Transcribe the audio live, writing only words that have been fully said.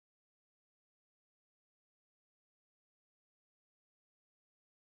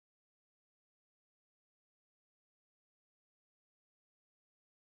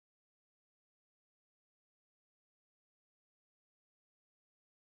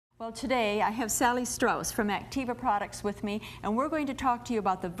Well, today I have Sally Strauss from Activa Products with me, and we're going to talk to you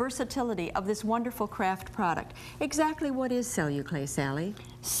about the versatility of this wonderful craft product. Exactly what is Cellclay, Sally?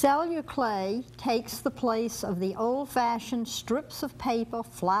 Cellclay takes the place of the old-fashioned strips of paper,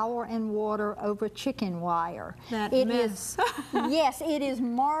 flour, and water over chicken wire. That it mess. Yes, it is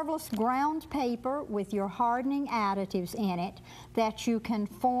marvelous ground paper with your hardening additives in it that you can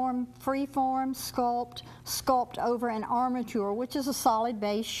freeform, sculpt over an armature, which is a solid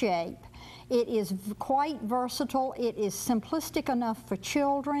base shape. It is quite versatile. It is simplistic enough for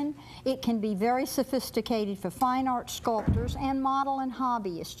children. It can be very sophisticated for fine art sculptors, and model and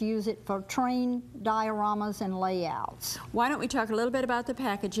hobbyists use it for trained dioramas and layouts. Why don't we talk a little bit about the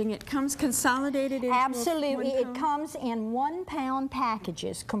packaging? It comes consolidated into Absolutely. It comes in 1 pound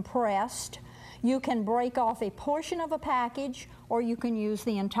packages, compressed. You can break off a portion of a package, or you can use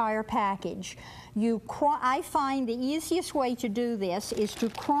the entire package. I find the easiest way to do this is to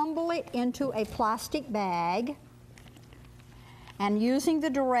crumble it into a plastic bag, and using the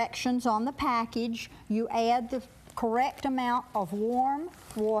directions on the package, you add the correct amount of warm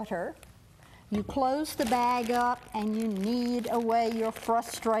water. You close the bag up and you knead away your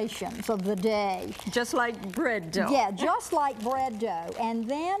frustrations of the day. Just like bread dough. Yeah, just like bread dough. And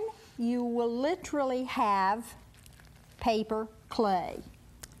then you will literally have paper clay.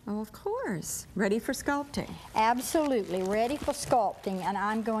 Oh, of course. Ready for sculpting. Absolutely, ready for sculpting. And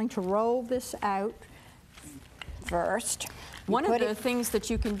I'm going to roll this out first. One of the things that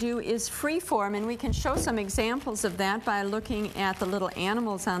you can do is freeform, and we can show some examples of that by looking at the little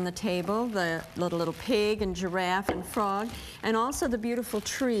animals on the table, the little pig and giraffe and frog, and also the beautiful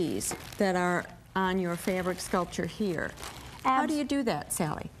trees that are on your fabric sculpture here. How do you do that,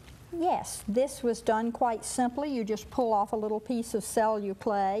 Sally? Yes, this was done quite simply. You just pull off a little piece of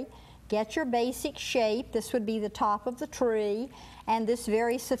Cellclay, get your basic shape. This would be the top of the tree, and this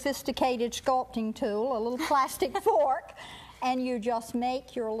very sophisticated sculpting tool, a little plastic fork, and you just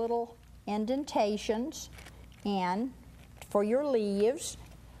make your little indentations and for your leaves,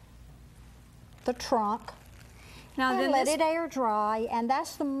 the trunk, now, and let it air dry. And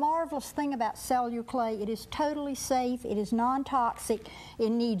that's the marvelous thing about Cellclay. It is totally safe, it is non-toxic, it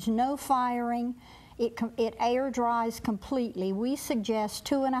needs no firing, it air dries completely. We suggest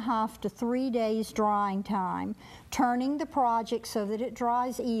 2.5 to 3 days drying time, turning the project so that it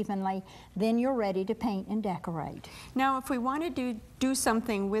dries evenly, then you're ready to paint and decorate. Now, if we wanted to do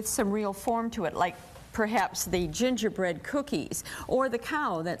something with some real form to it, like perhaps the gingerbread cookies or the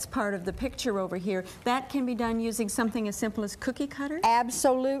cow that's part of the picture over here, that can be done using something as simple as cookie cutters?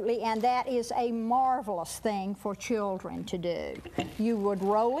 Absolutely, and that is a marvelous thing for children to do. You would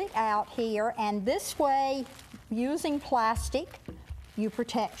roll it out here, and this way, using plastic, you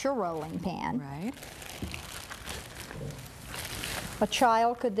protect your rolling pin. Right. A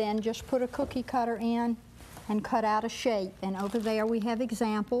child could then just put a cookie cutter in and cut out a shape, and over there we have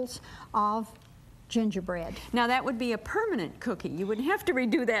examples of gingerbread. Now that would be a permanent cookie. You wouldn't have to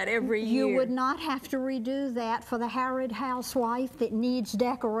redo that every year. You would not have to redo that for the harried housewife that needs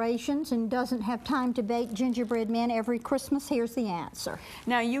decorations and doesn't have time to bake gingerbread men every Christmas. Here's the answer.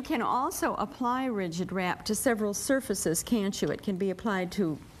 Now you can also apply rigid wrap to several surfaces, can't you? It can be applied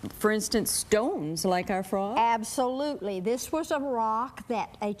to, for instance, stones like our frog? Absolutely. This was a rock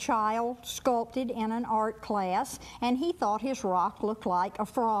that a child sculpted in an art class, and he thought his rock looked like a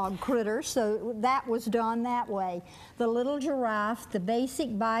frog critter, so that was done that way. The little giraffe, the basic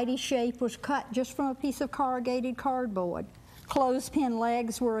bitey shape was cut just from a piece of corrugated cardboard. Clothespin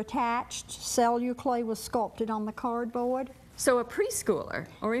legs were attached. Cellclay was sculpted on the cardboard. So a preschooler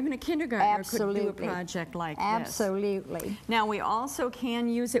or even a kindergartner Absolutely. could do a project like this. Absolutely. Now we also can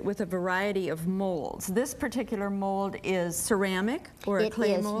use it with a variety of molds. This particular mold is ceramic or a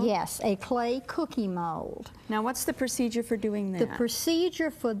clay mold? Yes, a clay cookie mold. Now what's the procedure for doing that? The procedure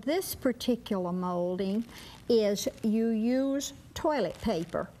for this particular molding is you use toilet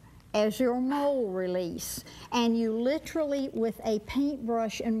paper as your mold release, and you literally with a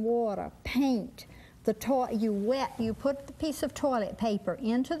paintbrush and water paint you put the piece of toilet paper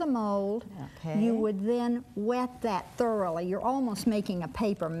into the mold. Okay. You would then wet that thoroughly. You're almost making a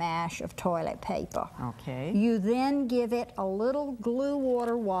paper mache of toilet paper. Okay. You then give it a little glue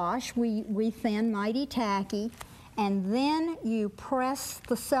water wash. We thin mighty tacky, and then you press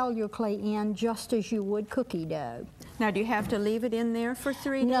the Cellclay in just as you would cookie dough. Now, do you have to leave it in there for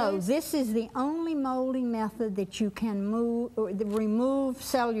 3 days? No, this is the only molding method that you can remove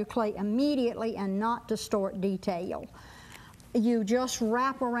Cellclay immediately and not distort detail. You just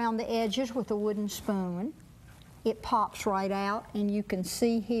wrap around the edges with a wooden spoon, it pops right out, and you can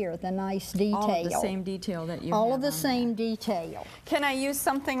see here the nice detail. All of the same detail that you have. All of the same detail. Can I use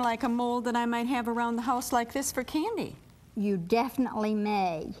something like a mold that I might have around the house like this for candy? You definitely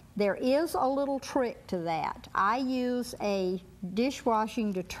may. There is a little trick to that. I use a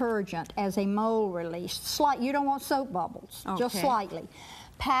dishwashing detergent as a mold release. You don't want soap bubbles, just slightly.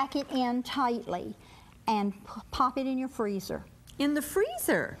 Pack it in tightly and pop it in your freezer. In the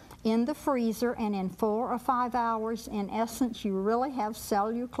freezer? In the freezer, and in 4 or 5 hours, in essence, you really have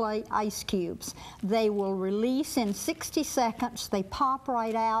Cellclay ice cubes. They will release in 60 seconds. They pop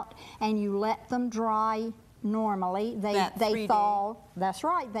right out, and you let them dry normally. They thaw. That's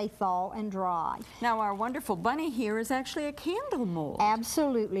right, they thaw and dry. Now our wonderful bunny here is actually a candle mold.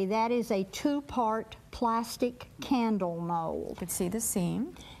 Absolutely. That is a 2-part plastic candle mold. You can see the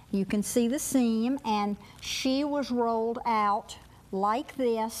seam. You can see the seam, and she was rolled out like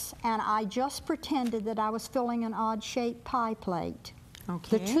this, and I just pretended that I was filling an odd-shaped pie plate.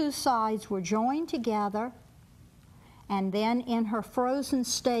 Okay. The 2 sides were joined together, and then in her frozen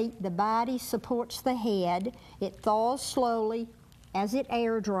state, the body supports the head. It thaws slowly as it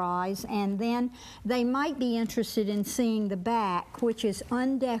air dries, and then they might be interested in seeing the back, which is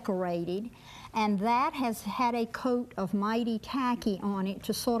undecorated, and that has had a coat of Mighty Tacky on it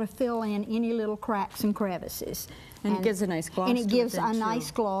to sort of fill in any little cracks and crevices. And it gives a nice gloss to it. And it gives a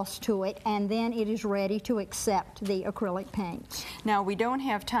nice gloss to it, and then it is ready to accept the acrylic paints. Now, we don't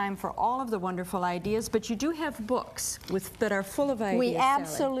have time for all of the wonderful ideas, but you do have books that are full of ideas, We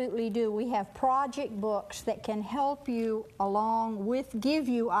absolutely do. We have project books that can help you along with, give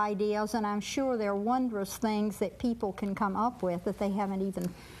you ideas, and I'm sure they're wondrous things that people can come up with that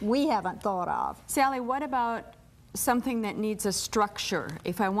we haven't thought of. Sally, what about something that needs a structure?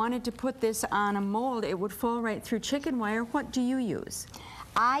 If I wanted to put this on a mold, it would fall right through chicken wire. What do you use?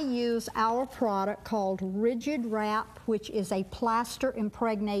 I use our product called Rigid Wrap, which is a plaster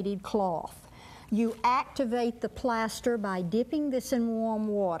impregnated cloth. You activate the plaster by dipping this in warm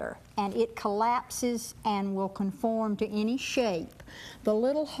water, and it collapses and will conform to any shape. The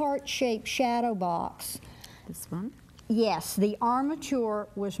little heart-shaped shadow box. This one? Yes, the armature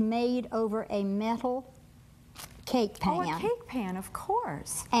was made over a metal cake pan. Oh, a cake pan, of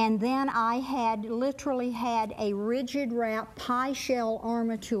course. And then I literally had a Rigid Wrap pie shell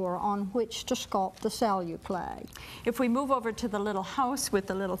armature on which to sculpt the Cellclay. If we move over to the little house with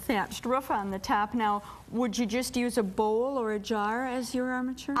the little thatched roof on the top now, would you just use a bowl or a jar as your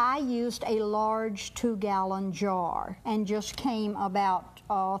armature? I used a large 2-gallon jar and just came about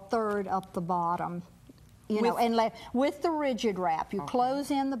a third up the bottom. With the Rigid Wrap, you close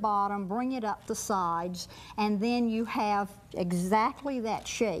in the bottom, bring it up the sides, and then you have exactly that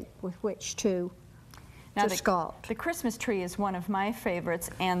shape with which to sculpt. The Christmas tree is one of my favorites,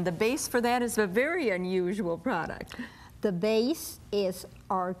 and the base for that is a very unusual product. The base is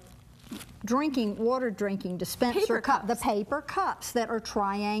our water drinking dispenser cup, the paper cups that are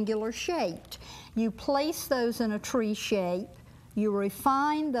triangular shaped. You place those in a tree shape. You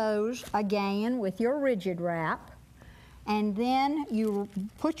refine those again with your Rigid Wrap, and then you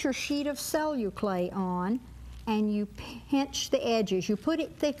put your sheet of Cellclay on, and you pinch the edges. You put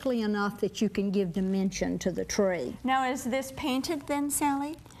it thickly enough that you can give dimension to the tree. Now, is this painted then,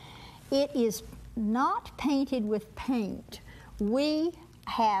 Sally? It is not painted with paint. We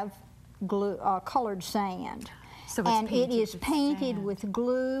have colored sand. So it's and it is with painted sand. with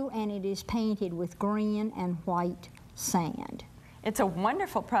glue, and it is painted with green and white sand. It's a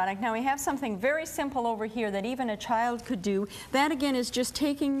wonderful product. Now we have something very simple over here that even a child could do. That again is just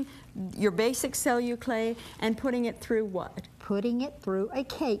taking your basic Cellclay and putting it through what? Putting it through a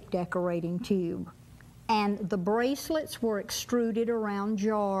cake decorating tube. And the bracelets were extruded around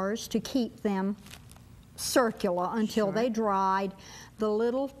jars to keep them circular until they dried. The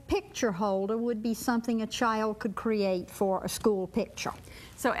little picture holder would be something a child could create for a school picture.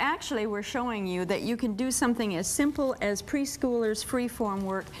 So actually we're showing you that you can do something as simple as preschoolers' freeform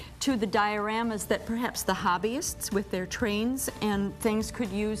work to the dioramas that perhaps the hobbyists with their trains and things could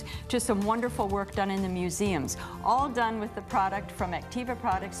use, to some wonderful work done in the museums, all done with the product from Activa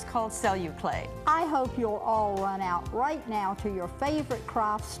Products called Cellclay. I hope you'll all run out right now to your favorite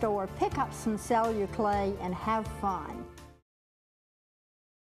craft store, pick up some Cellclay, and have fun.